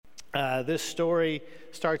This story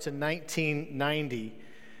starts in 1990.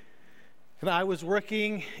 And I was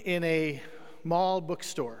working in a mall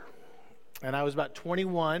bookstore. And I was about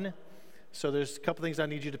 21. So there's a couple things I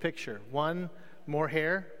need you to picture. One, more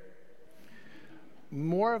hair.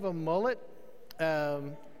 More of a mullet.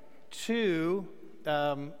 Two,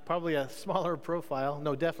 probably a smaller profile.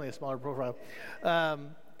 No, definitely a smaller profile.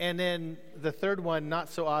 And then the third one, not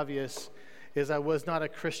so obvious, is I was not a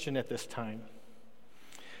Christian at this time.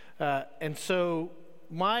 And so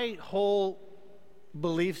my whole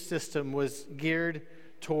belief system was geared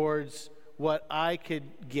towards what I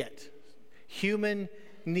could get. Human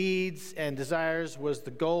needs and desires was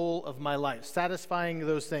the goal of my life, satisfying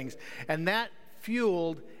those things. And that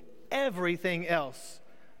fueled everything else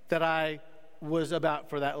that I was about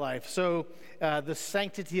for that life. So the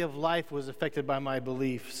sanctity of life was affected by my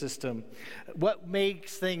belief system. What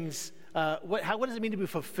makes things, what does it mean to be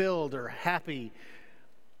fulfilled or happy?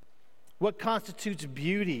 What constitutes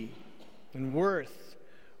beauty and worth?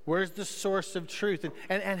 Where's the source of truth?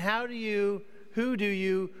 And who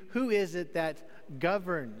is it that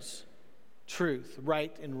governs truth,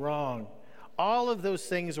 right and wrong? All of those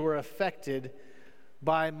things were affected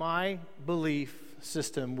by my belief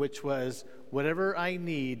system, which was whatever I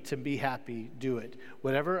need to be happy, do it.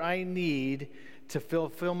 Whatever I need to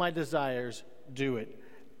fulfill my desires, do it.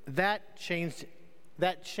 That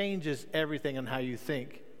changes everything on how you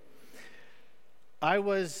think. I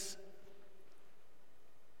was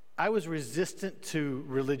resistant to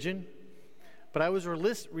religion, but I was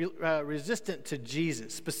resistant to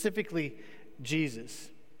Jesus, specifically Jesus.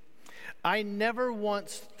 I never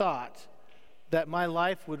once thought that my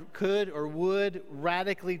life would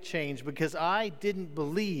radically change because I didn't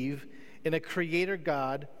believe in a creator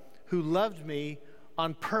God who loved me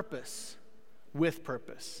on purpose, with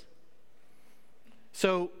purpose.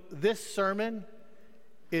 So this sermon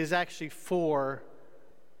is actually for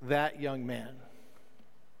that young man.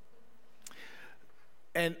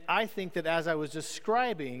 And I think that as I was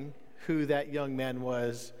describing who that young man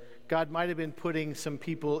was, God might have been putting some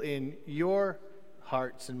people in your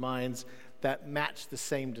hearts and minds that match the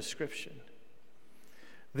same description.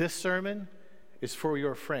 This sermon is for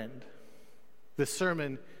your friend. This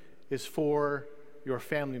sermon is for your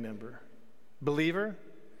family member. Believer,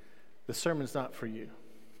 the sermon's not for you.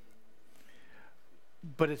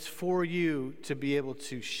 But it's for you to be able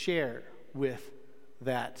to share with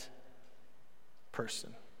that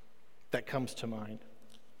person that comes to mind.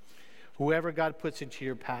 Whoever God puts into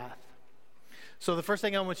your path. So the first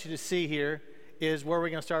thing I want you to see here is where we're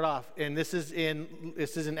going to start off. And this is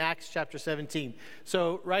in Acts chapter 17.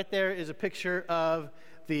 So right there is a picture of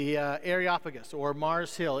the Areopagus, or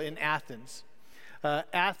Mars Hill in Athens.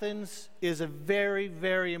 Athens is a very,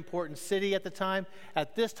 very important city at the time.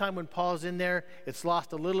 At this time when Paul's in there, it's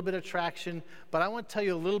lost a little bit of traction. But I want to tell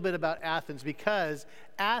you a little bit about Athens, because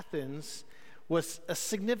Athens was a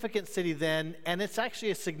significant city then, and it's actually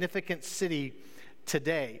a significant city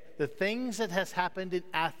today. The things that has happened in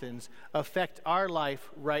Athens affect our life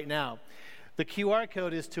right now. The QR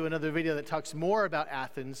code is to another video that talks more about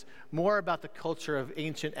Athens, more about the culture of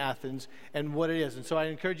ancient Athens and what it is. And so I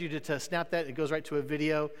encourage you to snap that. It goes right to a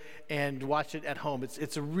video and watch it at home.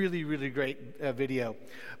 It's a really, really great video.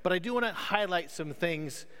 But I do want to highlight some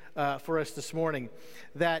things for us this morning.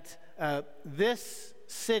 That this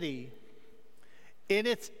city, in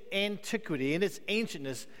its antiquity, in its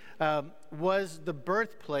ancientness, was the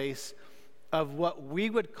birthplace of what we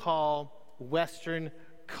would call Western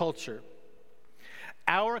culture.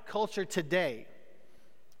 Our culture today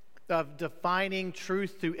of defining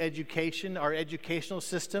truth through education, our educational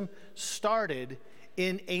system, started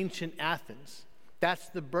in ancient Athens. That's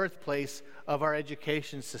the birthplace of our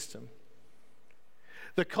education system.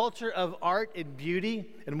 The culture of art and beauty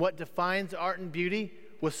and what defines art and beauty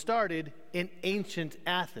was started in ancient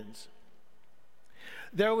Athens.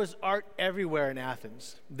 There was art everywhere in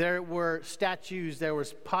Athens. There were statues, there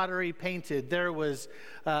was pottery painted, there was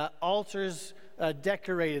altars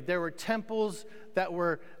decorated. There were temples that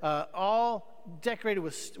were all decorated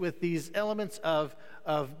with these elements of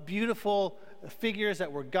beautiful figures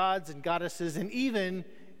that were gods and goddesses, and even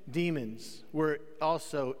demons were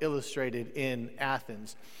also illustrated in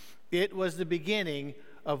Athens. It was the beginning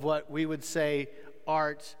of what we would say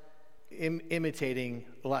art imitating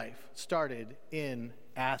life. Started in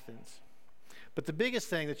Athens. But the biggest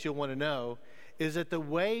thing that you'll want to know is that the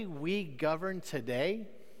way we govern today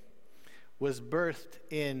was birthed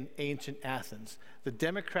in ancient Athens. The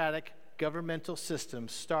democratic governmental system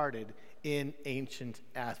started in ancient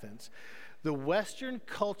Athens. The Western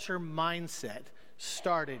culture mindset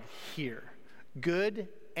started here, good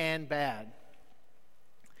and bad.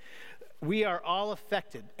 we are all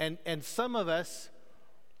affected. And some of us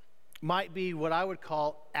might be what I would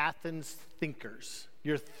call Athens thinkers.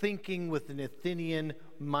 You're thinking with an Athenian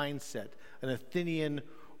mindset, an Athenian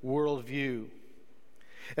worldview.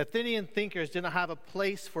 Athenian thinkers didn't have a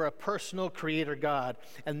place for a personal creator God.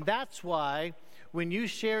 And that's why when you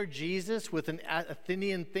share Jesus with an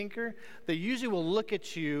Athenian thinker, they usually will look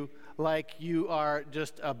at you like you are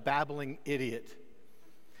just a babbling idiot.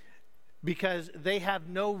 Because they have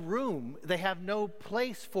no room, they have no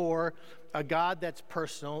place for a God that's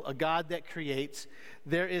personal, a God that creates.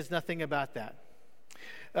 There is nothing about that.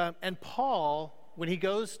 And Paul, when he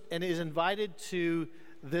goes and is invited to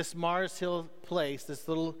this Mars Hill place, this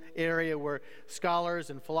little area where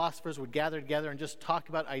scholars and philosophers would gather together and just talk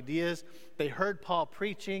about ideas. They heard Paul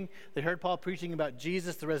preaching. They heard Paul preaching about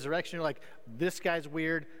Jesus, the resurrection. They're like, this guy's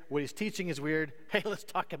weird. What he's teaching is weird. Hey, let's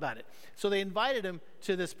talk about it. So they invited him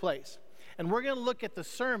to this place. And we're going to look at the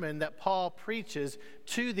sermon that Paul preaches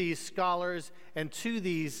to these scholars and to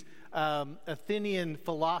these Athenian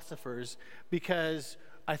philosophers, because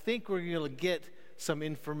I think we're going to get some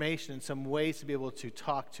information and some ways to be able to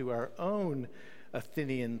talk to our own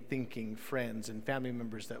Athenian thinking friends and family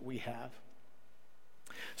members that we have.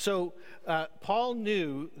 So Paul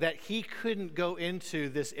knew that he couldn't go into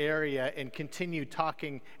this area and continue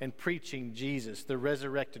talking and preaching Jesus, the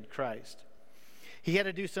resurrected Christ. He had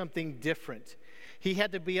to do something different. He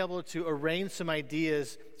had to be able to arrange some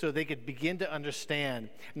ideas so they could begin to understand.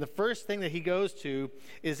 And the first thing that he goes to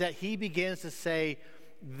is that he begins to say,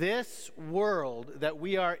 this world that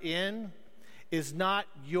we are in is not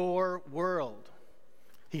your world.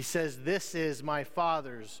 He says, this is my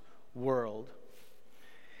Father's world.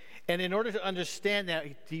 And in order to understand that,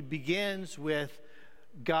 he begins with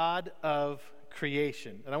God of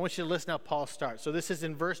creation. And I want you to listen how Paul starts. So this is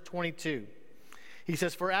in verse 22. He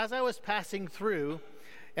says, for as I was passing through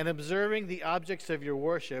and observing the objects of your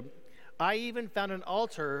worship, I even found an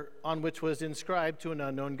altar on which was inscribed to an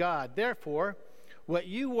unknown God. Therefore, what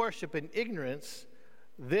you worship in ignorance,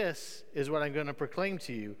 this is what I'm going to proclaim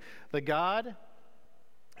to you. The God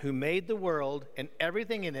who made the world and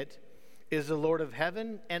everything in it is the Lord of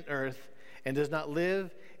heaven and earth and does not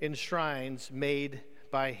live in shrines made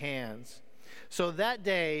by hands. So that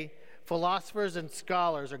day, philosophers and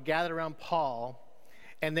scholars are gathered around Paul,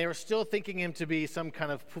 and they were still thinking him to be some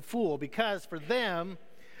kind of fool, because for them,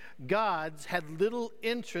 gods had little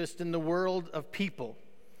interest in the world of people.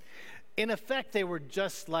 In effect, they were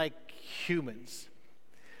just like humans.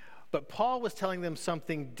 But Paul was telling them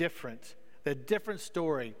something different, a different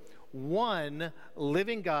story. One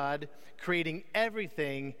living God creating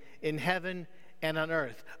everything in heaven and on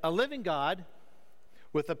earth. A living God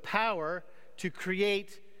with the power to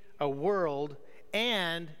create a world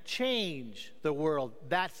and change the world.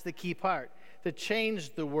 That's the key part. To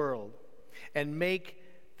change the world and make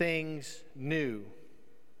things new.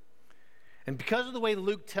 And because of the way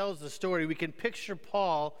Luke tells the story, we can picture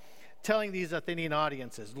Paul telling these Athenian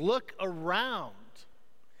audiences, look around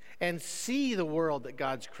and see the world that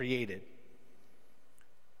God's created.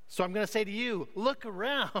 So I'm going to say to you, look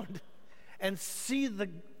around and see the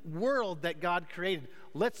world that God created.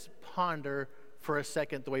 Let's ponder for a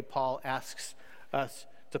second the way Paul asks us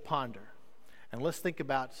to ponder. And let's think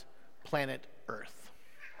about planet Earth.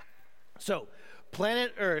 So,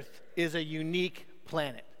 planet Earth is a unique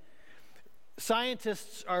planet.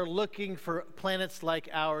 Scientists are looking for planets like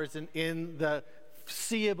ours in the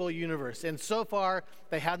seeable universe. And so far,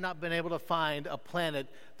 they have not been able to find a planet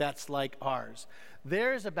that's like ours.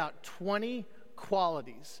 There's about 20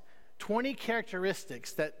 qualities, 20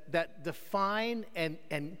 characteristics that define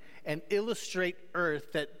and illustrate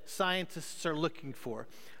Earth that scientists are looking for.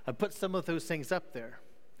 I put some of those things up there.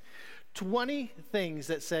 20 things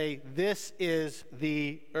that say this is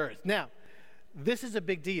the Earth. Now, this is a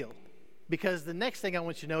big deal, because the next thing I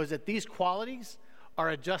want you to know is that these qualities are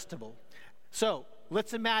adjustable. So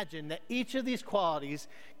let's imagine that each of these qualities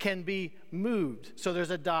can be moved. So there's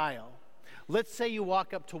a dial. Let's say you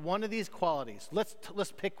walk up to one of these qualities.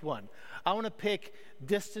 Let's pick one. I want to pick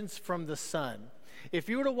distance from the sun. If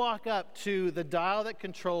you were to walk up to the dial that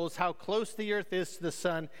controls how close the Earth is to the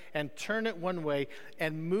sun and turn it one way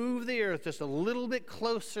and move the Earth just a little bit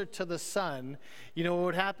closer to the sun, you know what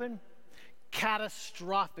would happen?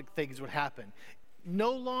 Catastrophic things would happen.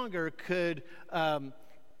 No longer could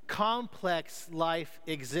complex life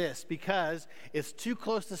exist because it's too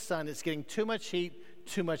close to the sun, it's getting too much heat,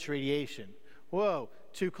 too much radiation. Whoa,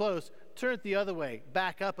 too close, turn it the other way,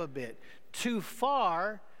 back up a bit. Too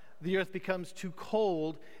far, the Earth becomes too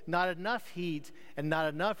cold, not enough heat, and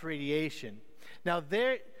not enough radiation. Now,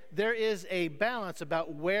 there is a balance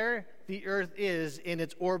about where the earth is in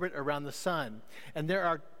its orbit around the sun. And there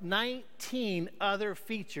are 19 other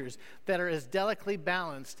features that are as delicately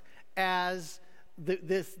balanced as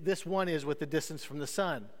this one is with the distance from the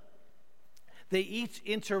sun. They each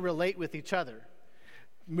interrelate with each other.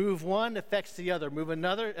 Move one affects the other. Move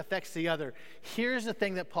another affects the other. Here's the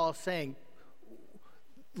thing that Paul's saying.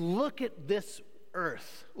 Look at this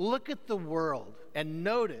earth. Look at the world and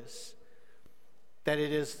notice that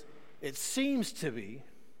it seems to be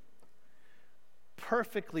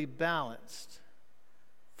perfectly balanced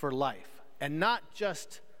for life. And not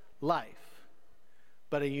just life,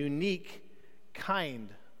 but a unique kind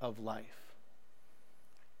of life.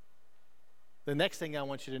 The next thing I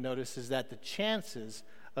want you to notice is that the chances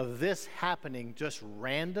of this happening just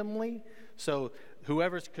randomly, so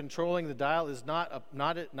whoever's controlling the dial is not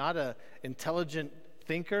a intelligent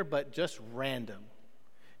thinker, but just random.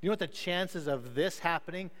 You know what the chances of this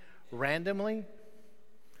happening randomly?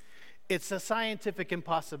 It's a scientific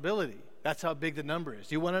impossibility. That's how big the number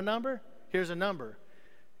is. You want a number? Here's a number.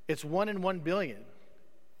 It's 1 in 1 billion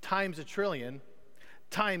times a trillion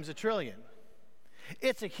times a trillion.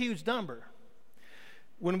 It's a huge number.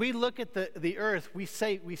 When we look at the earth, we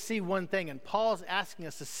see one thing, and Paul's asking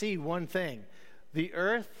us to see one thing. The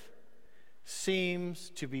earth seems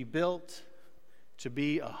to be built to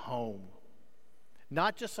be a home.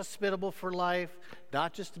 Not just hospitable for life,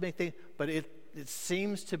 not just to make things, but it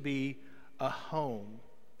seems to be a home.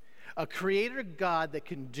 A creator God that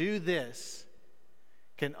can do this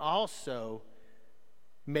can also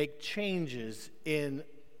make changes in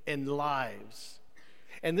lives.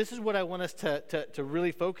 And this is what I want us to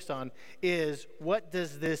really focus on is, what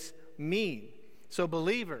does this mean? So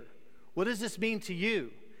believer, what does this mean to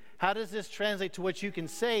you? How does this translate to what you can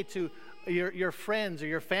say to your friends or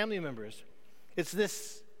your family members? It's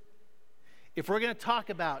this: if we're going to talk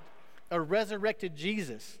about a resurrected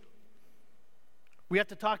Jesus, we have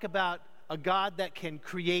to talk about a God that can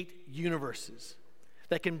create universes,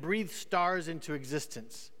 that can breathe stars into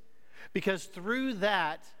existence. Because through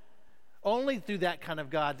that, only through that kind of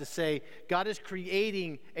God, to say God is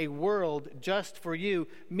creating a world just for you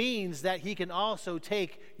means that he can also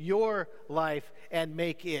take your life and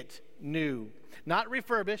make it new. Not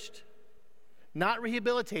refurbished, not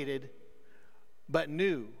rehabilitated, but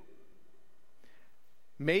new.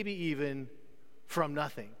 Maybe even from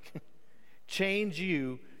nothing. Change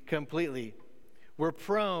you completely. We're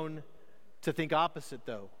prone to think opposite,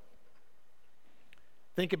 though.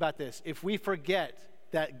 Think about this. If we forget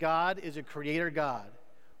that God is a creator God,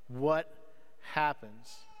 what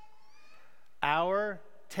happens? Our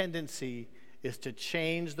tendency is to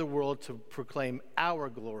change the world to proclaim our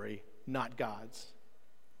glory, not God's.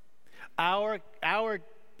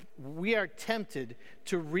 We are tempted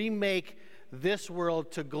to remake this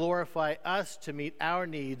world to glorify us, to meet our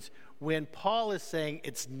needs, when Paul is saying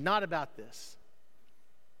it's not about this.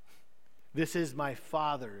 This is my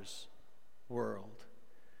Father's world.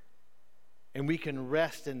 And we can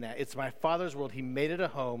rest in that. It's my Father's world. He made it a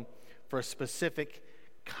home for a specific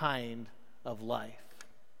kind of life.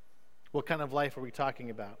 What kind of life are we talking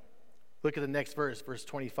about? Look at the next verse, verse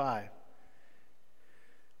 25.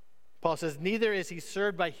 Paul says, neither is he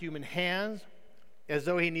served by human hands as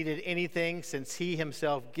though he needed anything, since he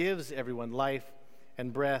himself gives everyone life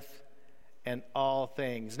and breath and all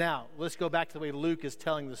things. Now, let's go back to the way Luke is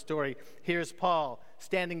telling the story. Here's Paul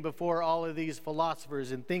standing before all of these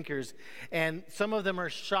philosophers and thinkers, and some of them are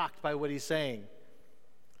shocked by what he's saying.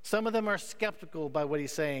 Some of them are skeptical by what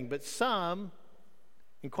he's saying, but some,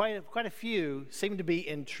 and quite a few, seem to be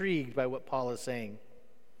intrigued by what Paul is saying.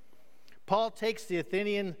 Paul takes the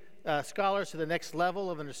Athenian scholars to the next level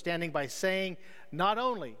of understanding by saying, not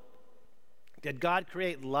only did God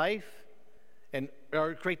create life,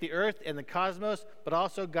 or create the earth and the cosmos, but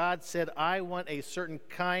also God said, I want a certain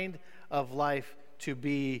kind of life to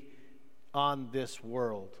be on this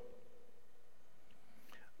world.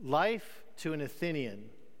 Life to an Athenian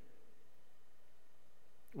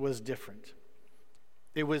was different.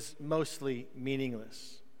 It was mostly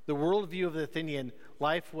meaningless. The worldview of the Athenian,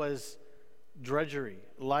 life was drudgery.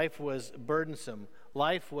 Life was burdensome.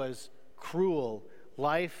 Life was cruel.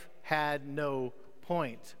 Life had no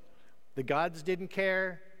point. The gods didn't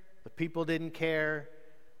care. The people didn't care.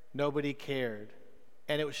 Nobody cared.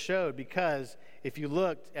 And it was showed because if you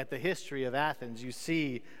looked at the history of Athens, you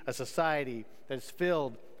see a society that is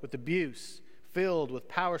filled with abuse, filled with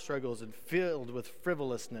power struggles, and filled with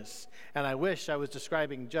frivolousness. And I wish I was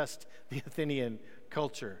describing just the Athenian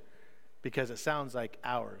culture, because it sounds like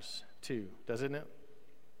ours too, doesn't it?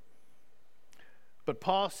 But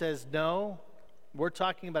Paul says, no, we're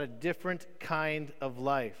talking about a different kind of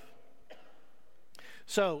life.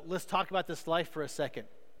 So let's talk about this life for a second.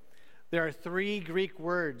 There are 3 Greek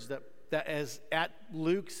words that is at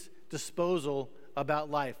Luke's disposal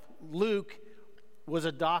about life. Luke was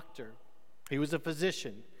a doctor. He was a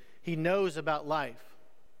physician. He knows about life.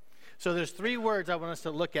 So there's 3 words I want us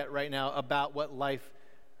to look at right now about what life,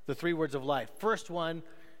 the 3 words of life. First one,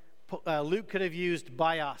 Luke could have used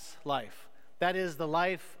bios, life. That is the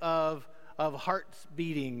life of heart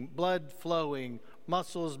beating, blood flowing,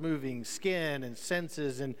 muscles moving, skin and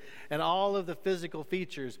senses and all of the physical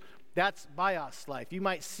features. That's bios life. You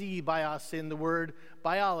might see bios in the word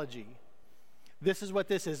biology. This is what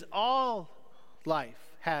this is. All life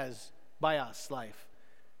has bios life,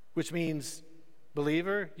 which means,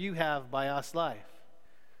 believer, you have bios life.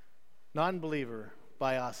 Non-believer,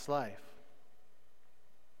 bios life.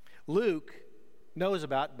 Luke knows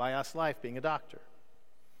about bios life, being a doctor.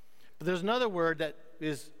 But there's another word that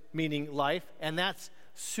is meaning life, and that's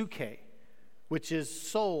psyche, which is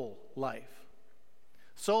soul life.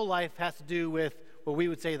 Soul life has to do with what we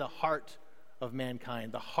would say the heart of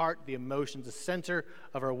mankind, the heart, the emotions, the center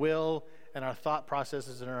of our will and our thought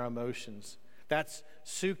processes and our emotions. That's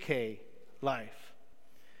psyche life.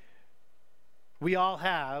 We all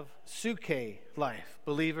have psyche life,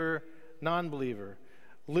 believer, non-believer.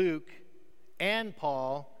 Luke and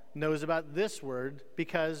Paul knows about this word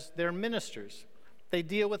because they're ministers. They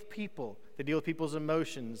deal with people. They deal with people's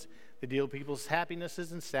emotions. They deal with people's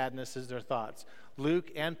happinesses and sadnesses, their thoughts.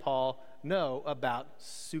 Luke and Paul know about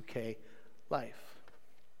psyche life.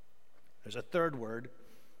 There's a third word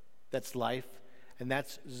that's life, and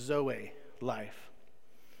that's zoe life.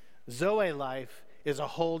 Zoe life is a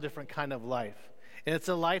whole different kind of life. And it's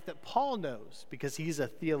a life that Paul knows because he's a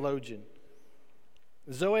theologian.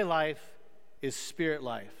 Zoe life is spirit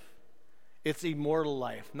life. It's immortal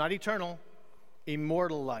life. Not eternal,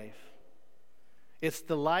 immortal life. It's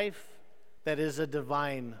the life that is a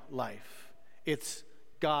divine life. It's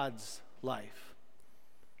God's life.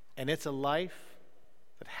 And it's a life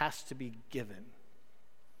that has to be given.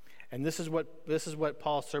 And this is what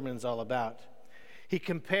Paul's sermon is all about. He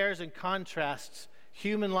compares and contrasts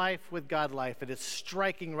human life with God life, and it's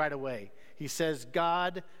striking right away. He says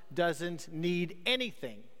God doesn't need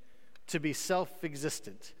anything to be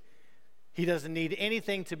self-existent. He doesn't need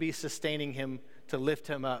anything to be sustaining him, to lift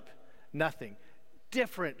him up. Nothing.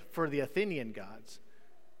 Different for the Athenian gods.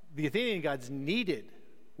 The Athenian gods needed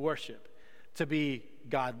worship to be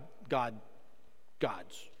gods.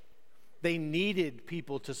 They needed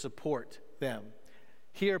people to support them.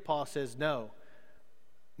 Here Paul says, no,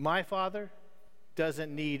 my Father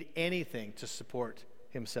doesn't need anything to support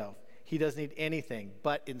himself. He doesn't need anything,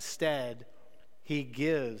 but instead, he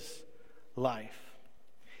gives life.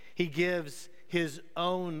 He gives his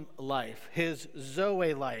own life, his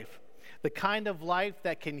Zoe life, the kind of life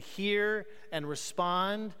that can hear and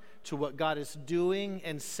respond to what God is doing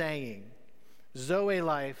and saying. Zoe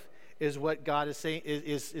life is what God is saying,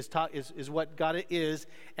 is what God is,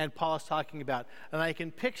 and Paul is talking about. And I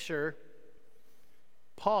can picture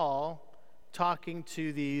Paul talking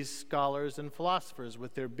to these scholars and philosophers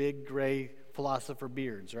with their big gray philosopher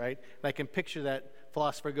beards, right? And I can picture that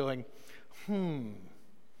philosopher going,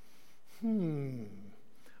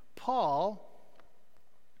 Paul,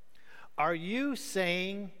 are you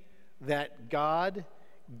saying that God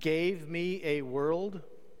gave me a world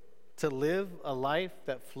to live a life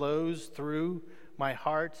that flows through my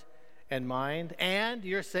heart and mind? And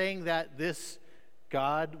you're saying that this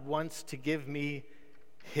God wants to give me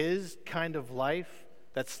his kind of life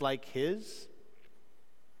that's like his?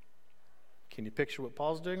 Can you picture what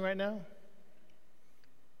Paul's doing right now?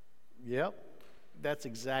 Yep, that's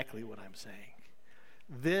exactly what I'm saying.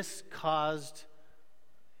 This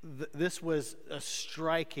was a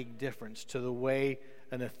striking difference to the way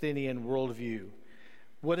an Athenian worldview.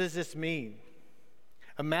 What does this mean?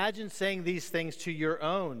 Imagine saying these things to your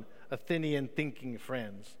own Athenian thinking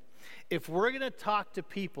friends. If we're going to talk to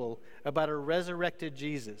people about a resurrected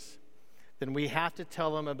Jesus, then we have to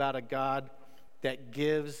tell them about a God that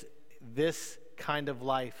gives this kind of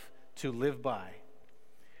life to live by.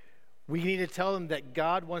 We need to tell them that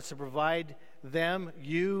God wants to provide them,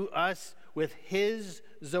 you, us, with his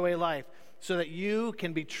Zoe life so that you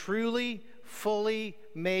can be truly, fully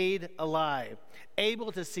made alive,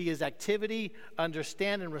 able to see his activity,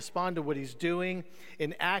 understand and respond to what he's doing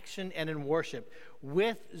in action and in worship.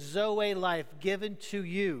 With Zoe life given to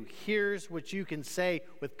you, here's what you can say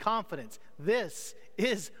with confidence. This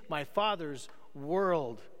is my Father's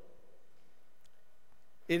world.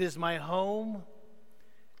 It is my home,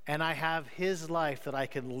 and I have his life that I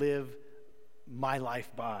can live my life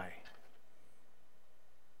by.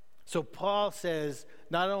 So Paul says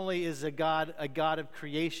not only is a God of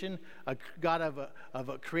creation, a God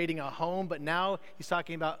of creating a home, but now he's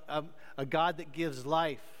talking about a God that gives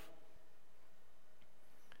life.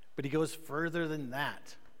 But he goes further than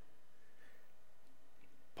that.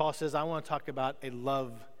 Paul says, I want to talk about a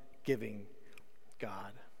love-giving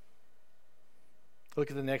God. Look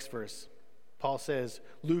at the next verse. Paul says,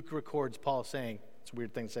 Luke records Paul saying, it's a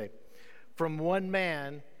weird thing to say, from one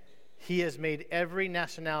man he has made every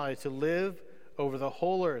nationality to live over the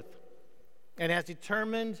whole earth and has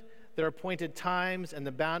determined their appointed times and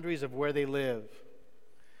the boundaries of where they live.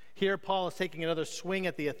 Here Paul is taking another swing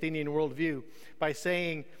at the Athenian worldview by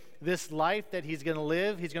saying this life that he's going to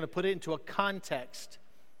live, he's going to put it into a context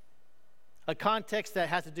that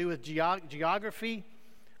has to do with geography,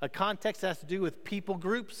 a context that has to do with people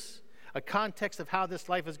groups, a context of how this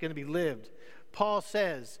life is going to be lived. Paul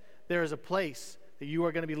says there is a place that you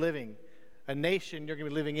are going to be living, a nation you're going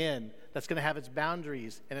to be living in that's going to have its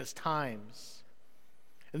boundaries and its times.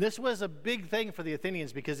 And this was a big thing for the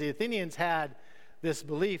Athenians because the Athenians had this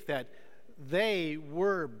belief that they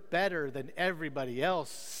were better than everybody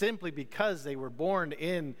else simply because they were born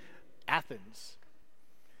in Athens.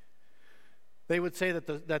 They would say that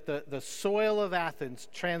the soil of Athens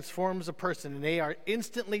transforms a person, and they are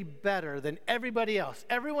instantly better than everybody else.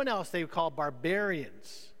 Everyone else they would call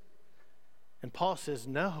barbarians. And Paul says,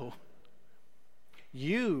 no.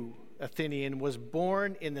 You, Athenian, was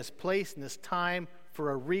born in this place, in this time,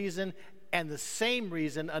 for a reason, and the same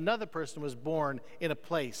reason another person was born in a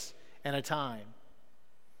place and a time.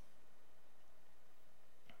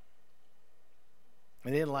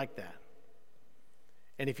 And they didn't like that.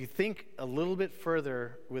 And if you think a little bit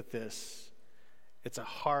further with this, it's a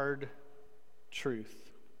hard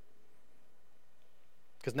truth.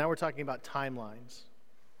 Because now we're talking about timelines.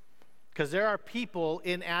 Because there are people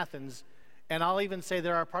in Athens, and I'll even say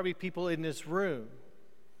there are probably people in this room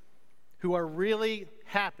who are really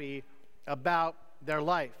happy about their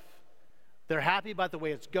life. They're happy about the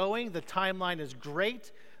way it's going. The timeline is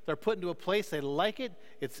great. They're put into a place, they like it.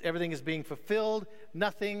 Everything is being fulfilled.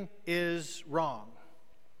 Nothing is wrong.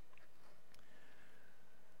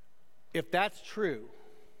 If that's true,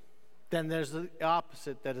 then there's the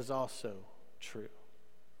opposite that is also true.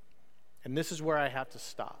 And this is where I have to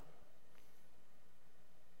stop.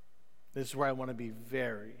 This is where I want to be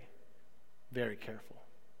very, very careful.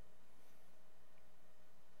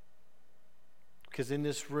 Because in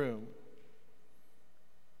this room,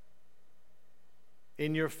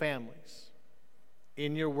 in your families,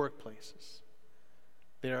 in your workplaces,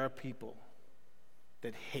 there are people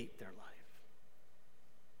that hate their life.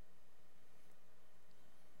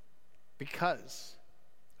 Because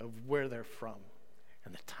of where they're from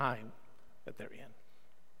and the time that they're in.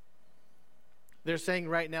 They're saying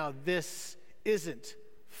right now, this isn't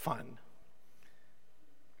fun.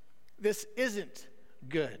 This isn't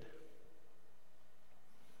good.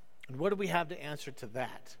 And what do we have to answer to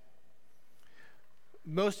that?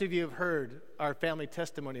 Most of you have heard our family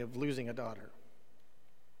testimony of losing a daughter.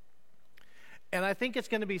 And I think it's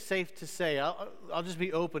going to be safe to say, I'll just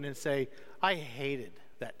be open and say, I hated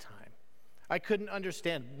that time. I couldn't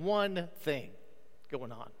understand one thing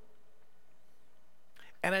going on.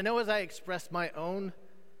 And I know as I express my own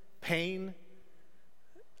pain,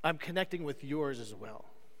 I'm connecting with yours as well.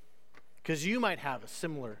 Because you might have a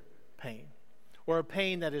similar pain, or a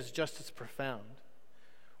pain that is just as profound.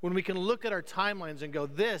 When we can look at our timelines and go,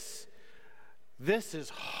 this is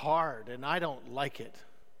hard and I don't like it.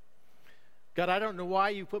 God, I don't know why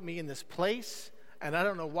you put me in this place, and I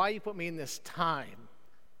don't know why you put me in this time.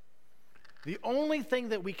 The only thing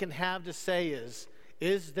that we can have to say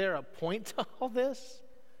is there a point to all this?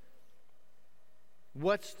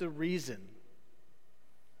 What's the reason?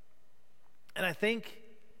 And I think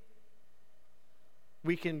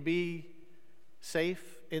we can be safe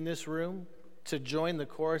in this room to join the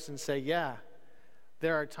chorus and say, yeah,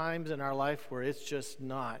 there are times in our life where it's just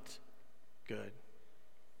not good.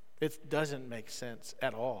 It doesn't make sense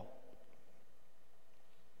at all.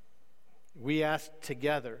 We asked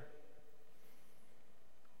together,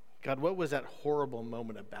 God, what was that horrible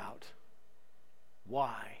moment about?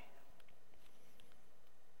 Why?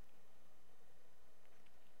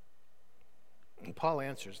 And Paul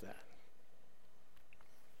answers that.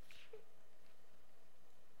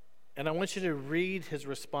 And I want you to read his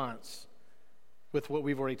response with what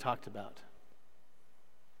we've already talked about.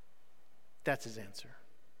 That's his answer.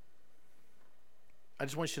 I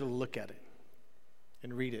just want you to look at it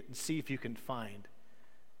and read it and see if you can find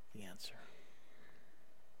the answer.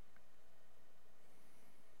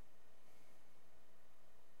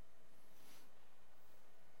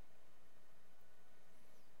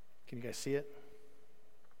 Can you guys see it?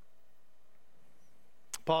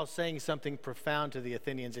 Paul's saying something profound to the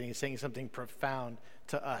Athenians, and he's saying something profound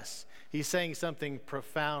to us. He's saying something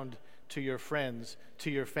profound to your friends, to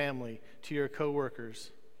your family, to your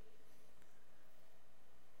coworkers.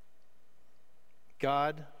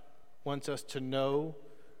 God wants us to know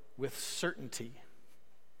with certainty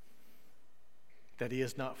that he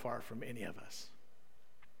is not far from any of us.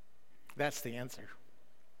 That's the answer.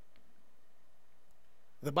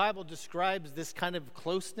 The Bible describes this kind of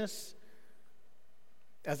closeness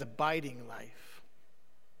as abiding life.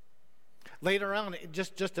 Later on,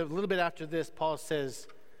 just a little bit after this, Paul says,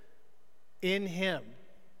 in him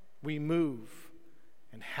we move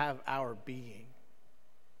and have our being.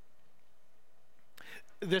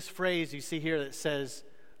 This phrase you see here that says,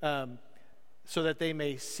 so that they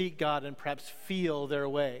may seek God and perhaps feel their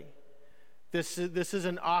way. This is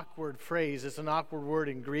an awkward phrase. It's an awkward word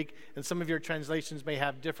in Greek, and some of your translations may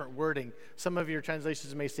have different wording. Some of your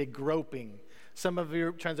translations may say groping. Some of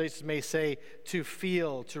your translations may say to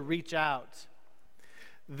feel, to reach out.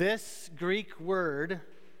 This Greek word,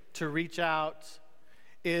 to reach out,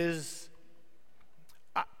 is,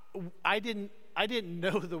 I didn't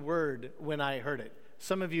know the word when I heard it.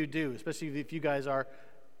 Some of you do, especially if you guys are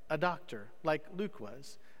a doctor, like Luke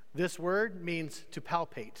was. This word means to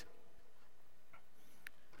palpate.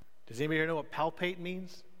 Does anybody here know what palpate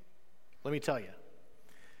means? Let me tell you.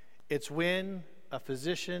 It's when a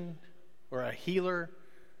physician or a healer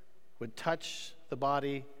would touch the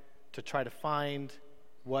body to try to find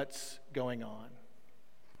what's going on.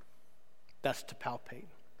 That's to palpate.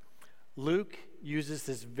 Luke uses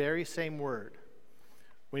this very same word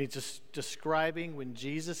when he's just describing when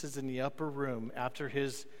Jesus is in the upper room after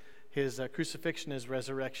his crucifixion, his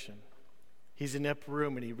resurrection. He's in the upper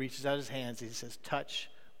room and he reaches out his hands and he says, touch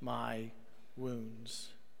my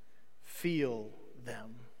wounds. Feel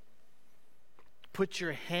them. Put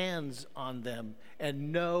your hands on them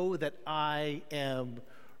and know that I am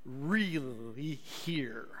really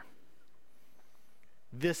here.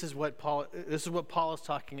 This is what Paul is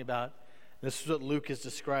talking about. This is what Luke is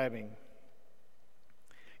describing.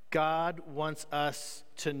 God wants us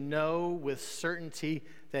to know with certainty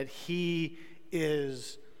that he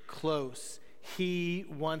is close. He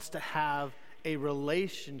wants to have a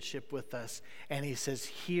relationship with us. And he says,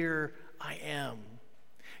 here I am.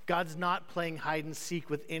 God's not playing hide and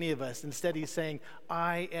seek with any of us. Instead, he's saying,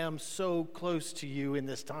 I am so close to you in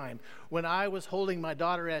this time. When I was holding my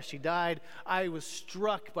daughter as she died, I was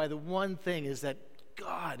struck by the one thing is that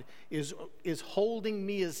God is holding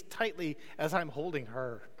me as tightly as I'm holding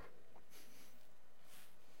her.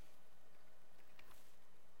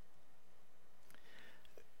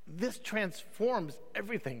 This transforms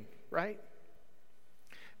everything, right?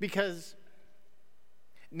 Because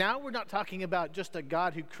now we're not talking about just a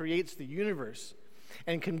God who creates the universe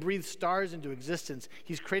and can breathe stars into existence.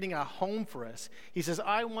 He's creating a home for us. He says,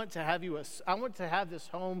 I want to have this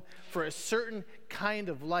home for a certain kind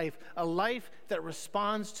of life, a life that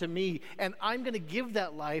responds to me, and I'm going to give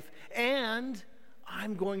that life, and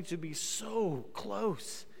I'm going to be so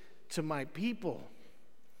close to my people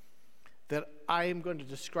that I am going to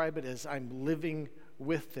describe it as I'm living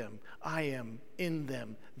with them. I am in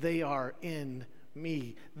them. They are in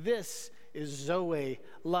me. This is Zoe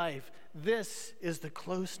life. This is the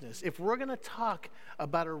closeness. If we're going to talk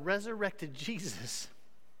about a resurrected Jesus,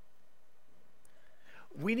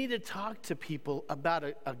 we need to talk to people about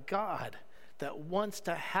a God that wants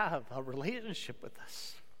to have a relationship with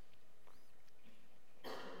us.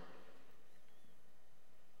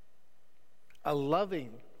 A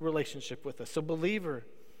loving relationship with us. So, believer,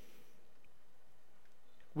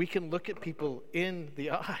 we can look at people in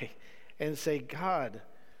the eye and say, God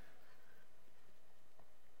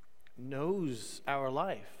knows our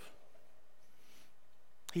life.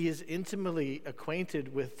 He is intimately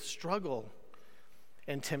acquainted with struggle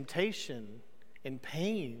and temptation and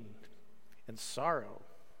pain and sorrow.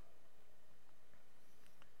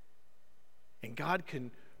 And God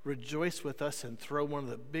can rejoice with us and throw one of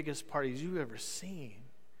the biggest parties you've ever seen.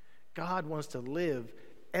 God wants to live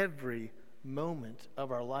every moment of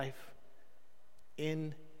our life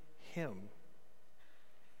in him.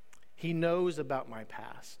 He knows about my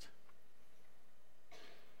past.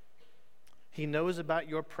 He knows about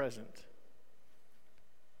your present.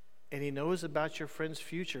 And he knows about your friend's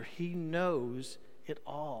future. He knows it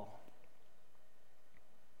all.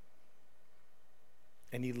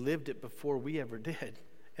 And he lived it before we ever did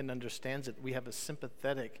and understands it. We have a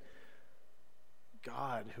sympathetic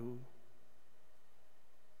God who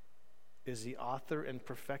is the author and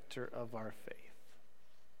perfecter of our faith.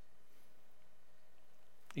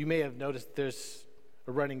 You may have noticed there's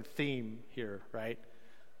a running theme here, right?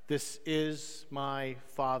 This is my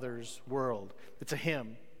Father's world. It's a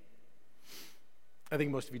hymn. I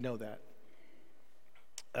think most of you know that.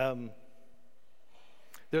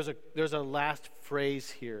 There's a last phrase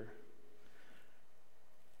here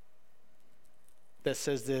that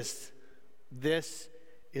says this: "This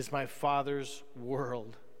is my Father's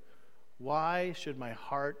world. Why should my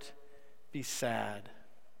heart be sad?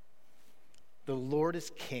 The Lord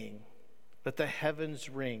is King. Let the heavens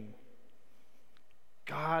ring.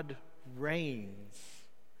 God reigns,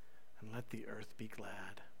 and let the earth be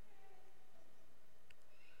glad."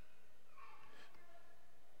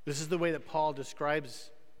 This is the way that Paul describes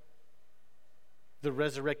the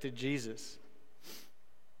resurrected Jesus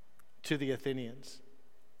to the Athenians.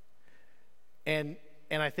 And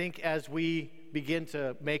I think as we begin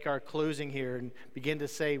to make our closing here and begin to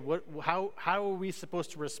say, how are we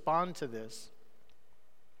supposed to respond to this?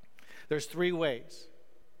 There's three ways.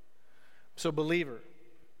 So, believer,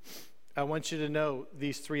 I want you to know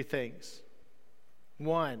these three things.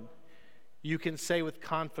 One, you can say with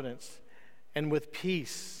confidence and with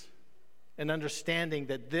peace and understanding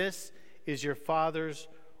that this is your Father's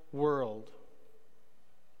world.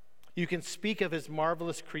 You can speak of his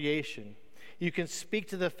marvelous creation. You can speak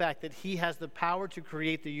to the fact that he has the power to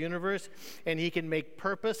create the universe, and he can make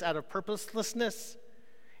purpose out of purposelessness,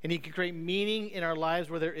 and he can create meaning in our lives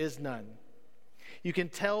where there is none. You can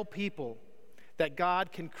tell people that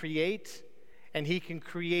God can create, and he can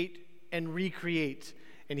create and recreate,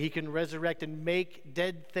 and he can resurrect and make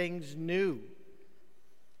dead things new.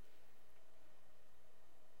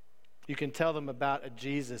 You can tell them about a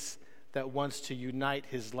Jesus that wants to unite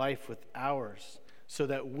his life with ours so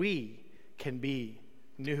that we can be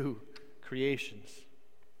new creations.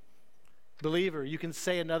 Believer, you can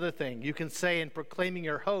say another thing. You can say in proclaiming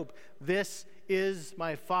your hope, "This is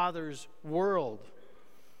my Father's world."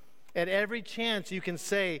 At every chance, you can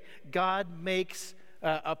say, God makes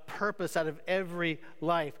a purpose out of every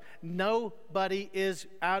life. Nobody is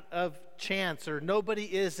out of chance, or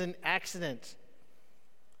nobody is an accident.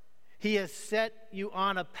 He has set you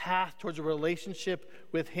on a path towards a relationship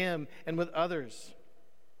with him and with others.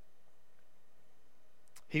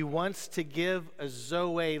 He wants to give a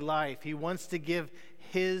Zoe life. He wants to give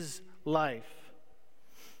his life.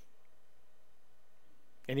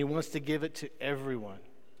 And he wants to give it to everyone.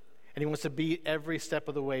 And he wants to be every step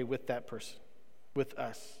of the way with that person, with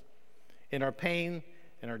us. In our pain,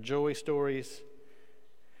 in our joy stories,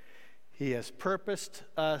 he has purposed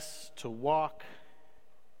us to walk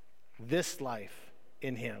this life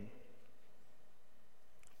in him.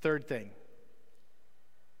 Third thing,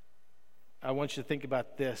 I want you to think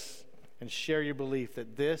about this and share your belief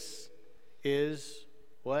that this is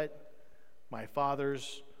what? My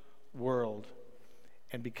Father's world.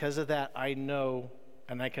 And because of that, I know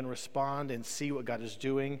and I can respond and see what God is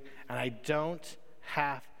doing, and I don't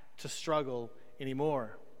have to struggle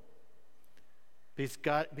anymore.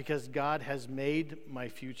 Because God has made my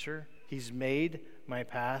future. He's made my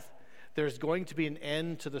path. There's going to be an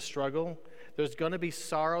end to the struggle. There's going to be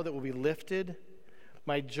sorrow that will be lifted.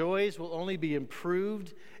 My joys will only be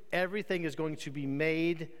improved. Everything is going to be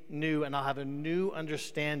made new, and I'll have a new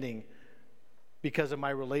understanding because of my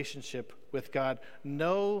relationship with God.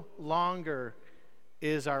 No longer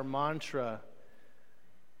is our mantra,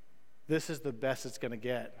 this is the best it's going to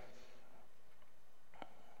get.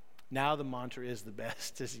 Now the mantra is the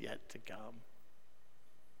best is yet to come.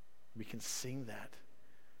 We can sing that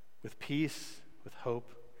with peace, with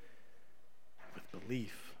hope, with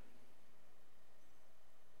belief.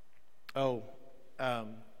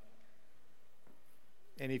 And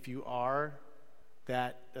if you are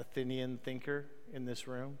that Athenian thinker in this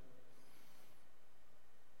room,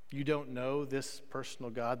 you don't know this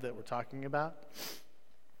personal God that we're talking about,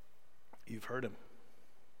 you've heard him.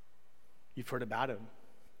 You've heard about him.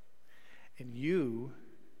 And you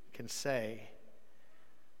can say,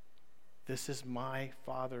 this is my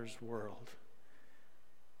Father's world,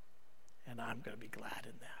 and I'm going to be glad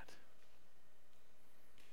in that.